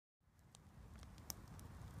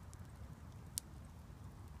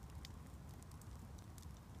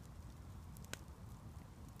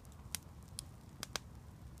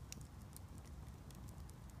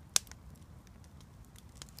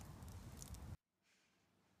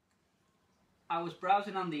I was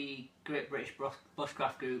browsing on the Great British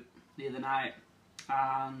Bushcraft group the other night,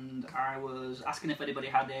 and I was asking if anybody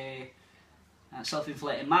had a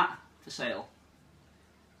self-inflating mat for sale.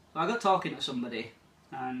 So I got talking to somebody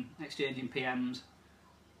and exchanging PMs,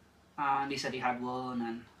 and he said he had one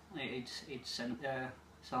and he'd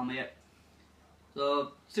sell me it.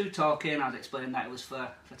 So through talking, I was explaining that it was for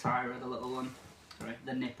Tira, the little one, sorry,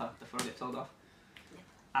 the nipper, before I get told off.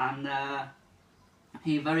 And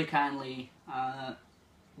he very kindly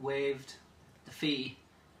waived the fee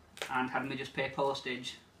and had me just pay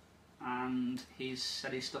postage, and he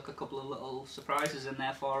said he stuck a couple of little surprises in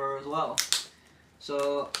there for her as well.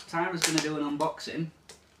 So Tira's going to do an unboxing.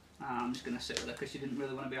 I'm just going to sit with her because she didn't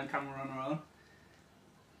really want to be on camera on her own.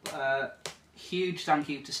 But, huge thank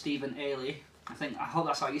you to Steven Aley. I hope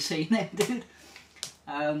that's how you say your name, dude.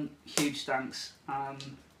 Huge thanks. I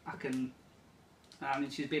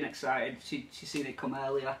mean, she's been excited. She's seen it come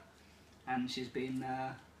earlier, and she's been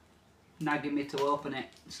nagging me to open it.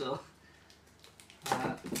 So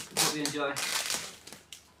hope you enjoy. I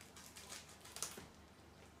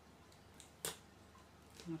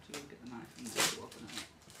have to go get the knife and go open it.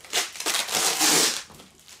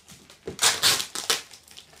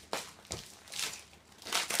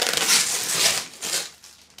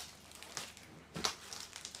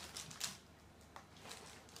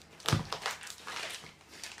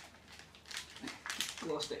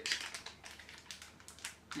 Glow sticks.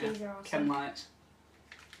 Yeah. These are awesome. Chem lights.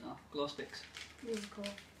 Oh, glow sticks. These are cool.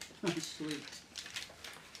 Sweet.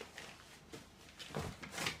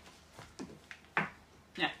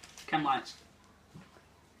 Yeah, chem lights.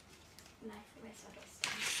 Knife away so I don't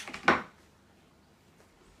stand.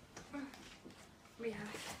 We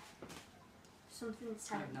have something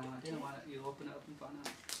that's I have no idea. Why don't you open it up and find out?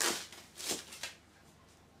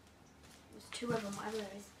 There's two of them, whatever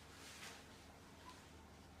there is.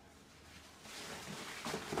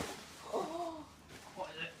 What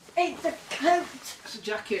is it? It's a coat! It's a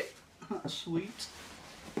jacket. That's sweet.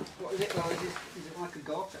 What is it though? Is it like a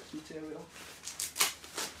Gore-Tex material?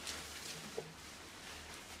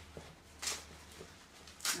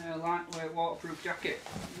 Lightweight waterproof jacket.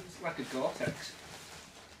 It's like a Gore-Tex.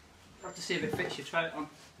 I'll have to see if it fits you. Try it on.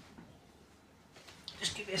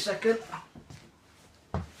 Just give me a second.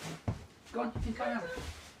 Go on, you can carry on.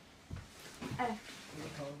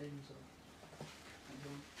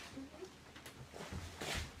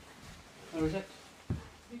 Where is it?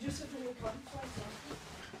 You just have to look on twice.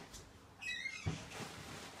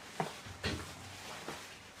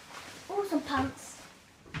 Oh, some pants.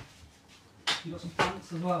 You got some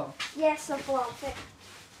pants as well? Yes, a full outfit.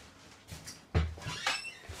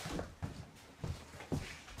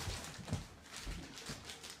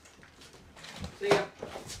 See ya.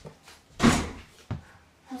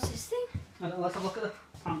 What's this thing? I don't know, let's have a look at the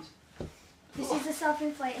pants. This is a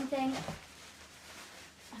self-inflating thing.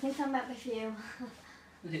 I think I met with you.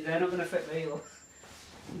 They're not going to fit me, look.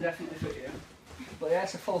 Definitely fit you. But yeah,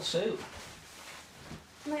 it's a full suit.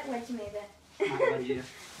 Might wedge me a bit. Might wedge you.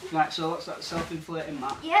 Right, so what's that self-inflating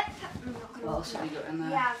mat? Yep. I'm not gonna What else have you got in there?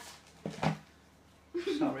 Yeah.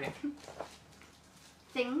 Sorry.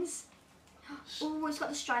 Things. Oh, it's got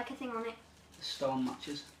the striker thing on it. The storm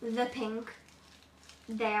matches. The pink.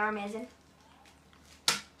 They are amazing.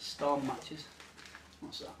 Storm matches.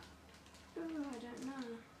 What's that? Oh, I don't know.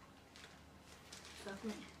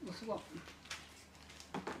 What's what?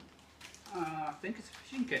 I think it's a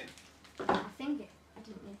fishing kit. I think I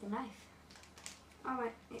didn't need the knife. Oh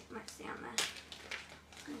wait, it might stay on there.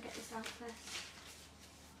 I'm gonna get this out first.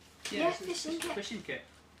 Yeah, it's a fishing kit.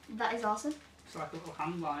 That is awesome. It's like a little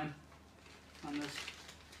hand line. And there's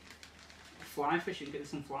a fly fishing kit. There's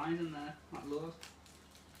some flies in there, like lures.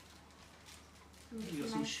 You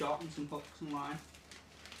got some shot and some hooks and line.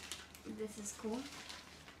 This is cool.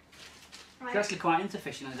 Right. You're actually quite into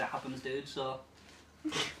fishing as it happens, dude, so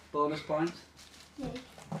bonus points. Yay.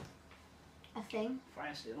 A thing.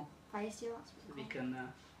 Fire steel. Fire steel, that's If what you can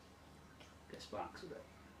get sparks with it.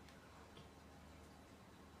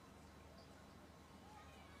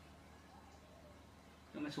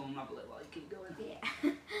 You want me to unravel it while you keep going?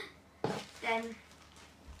 Yeah. Then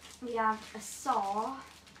we have a saw.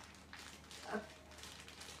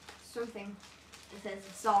 Something that says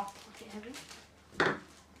a saw. Okay, heavy.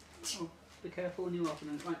 Oh, be careful when you open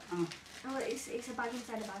it. Right, Oh, it's a bag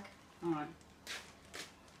inside a bag. Alright.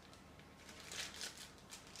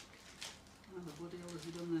 How the bloody hell has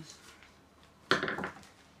he done this?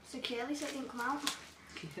 Securely so it didn't come out.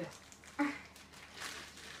 Yeah.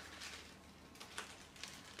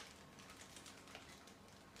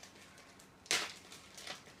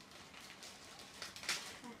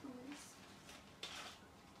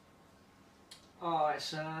 Oh,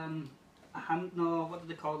 it's a hand. No, what do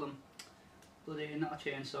they call them? Bloody not a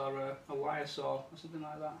chainsaw, a wire saw or something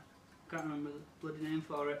like that. Can't remember the bloody name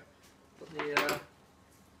for it. But the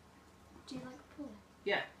Do you like pull it?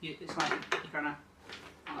 yeah, it's like you kind of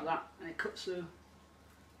like that, and it cuts through.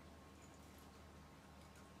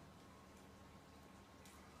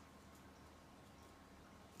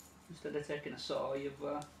 Instead of taking a saw, you've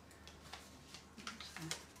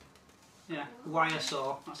yeah, wire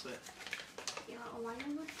saw. That's it. You like a wire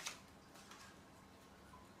wood?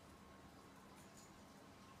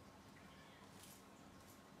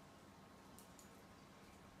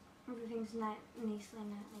 Everything's neatly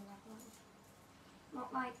leveled.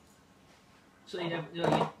 Not like. So you'd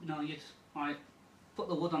like put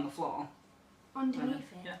the wood on the floor. Underneath and then,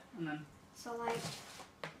 it? Yeah, and then. So like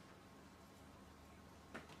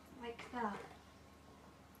that.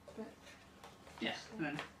 But Yeah, and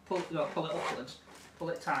then pull it upwards, pull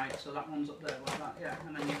it tight so that one's up there like that, yeah,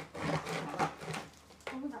 and then you like that.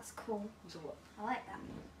 oh, that's cool. So what? I like that.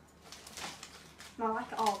 No, I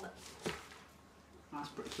like it all, but That's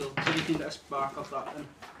pretty cool. So you can get a spark off that then.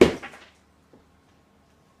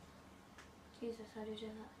 Jesus, how do you do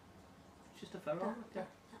that? Just a ferro. Yeah.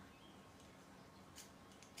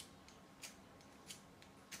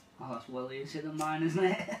 Oh, that's well easier than mine, isn't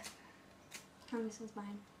it? Oh, this one's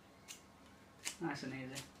mine. Nice and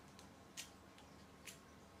easy.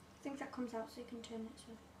 I think that comes out so you can turn it,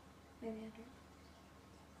 so maybe I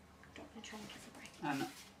don't want to try and give a break. And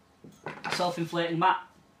a self-inflating mat,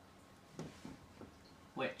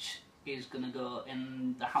 which is going to go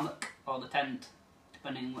in the hammock or the tent,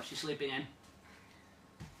 depending on what you're sleeping in.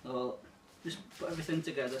 So just put everything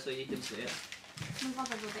together so you can see it. Move all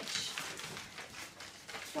the rubbish.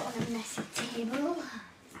 Not on a messy table.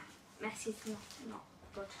 Messy's not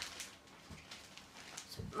good.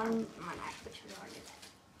 So my knife, which was already there.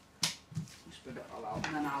 Spread it all out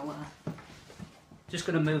and then I'll just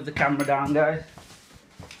going to move the camera down, guys.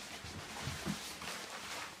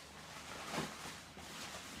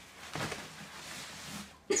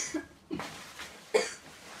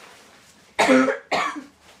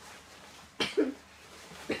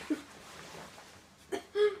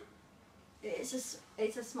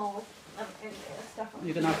 It's a small stuff.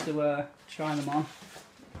 You're going to have to try them on.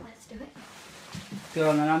 Let's do it. Go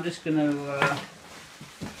on, and I'm just going to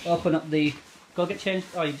open up the... Go get changed.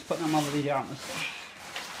 Oh, you just put them over the pajamas.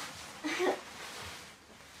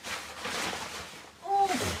 Oh.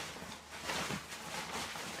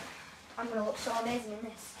 I'm going to look so amazing in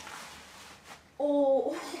this.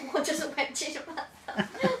 Oh, I just went to myself.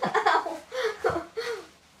 Ow.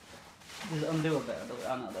 Does it undo a bit?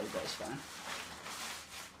 Oh no, there you go, it's fine.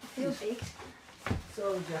 I feel big.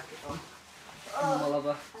 Throw the jacket on. Oh, I'll have a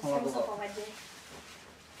myself look. already.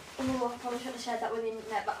 Oh, I probably should have shared that with the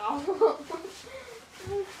internet, but oh.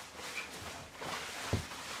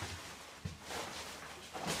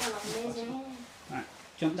 That's amazing. Right,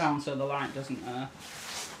 jump down so the light doesn't.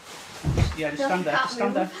 Just stand there. Just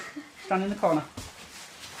stand there. Stand in the corner.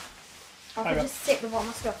 I can just sit with all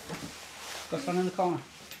my stuff. Go stand in the corner.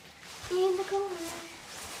 In the corner.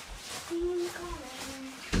 In the corner.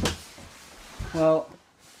 Well,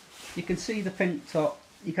 you can see the pink top.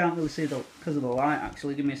 You can't really see the because of the light.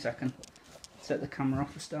 Actually, give me a second. Set the camera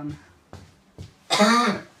off the stand.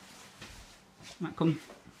 Right, come.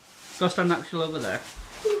 Go stand actually over there.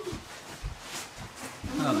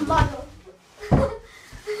 Oh,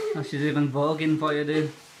 oh, she's even voguing for you,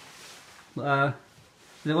 dude. But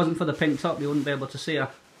if it wasn't for the pink top, you wouldn't be able to see her.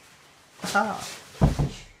 Ah.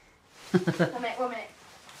 1 minute.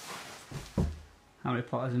 Harry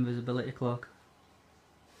Potter's invisibility cloak.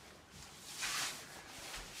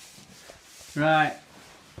 Right.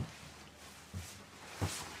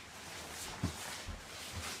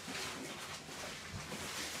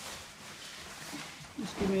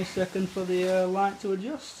 Just give me a second for the light to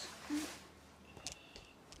adjust.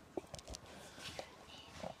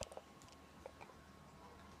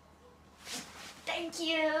 Thank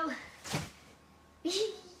you.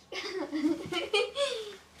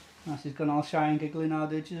 Oh, she's gone all shy and giggly now,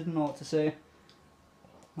 dude. She doesn't know what to say.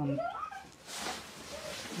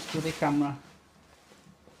 Just with the camera.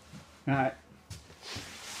 Right.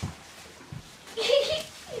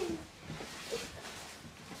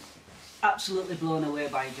 Absolutely blown away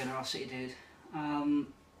by your generosity, dude.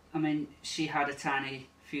 I mean, she had a tiny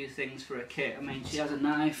few things for a kit. I mean, she has a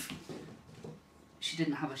knife. She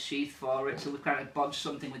didn't have a sheath for it, so we kind of bodged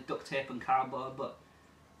something with duct tape and cardboard, but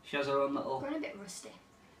she has her own little... Going a bit rusty.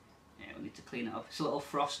 Yeah, we need to clean it up. It's a little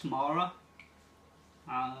frost mora.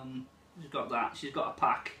 She's got that. She's got a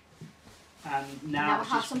pack. And now we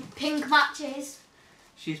have some pink matches.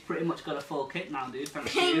 she's pretty much got a full kit now, dude,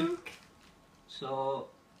 thanks to you. Pink. So,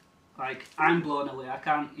 like, I'm blown away. I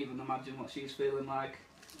can't even imagine what she's feeling like.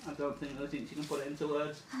 I don't think she can put it into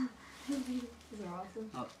words. These are awesome.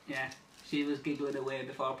 Oh, yeah, she was giggling away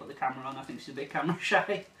before I put the camera on. I think she's a bit camera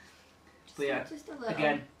shy. But yeah, just a little.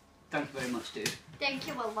 again, thank you very much, dude. Thank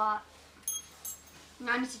you a lot.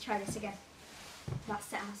 Now I need to try this again. That's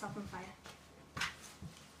setting myself on fire.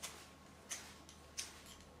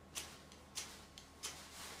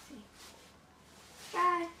 See.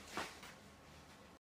 Bye.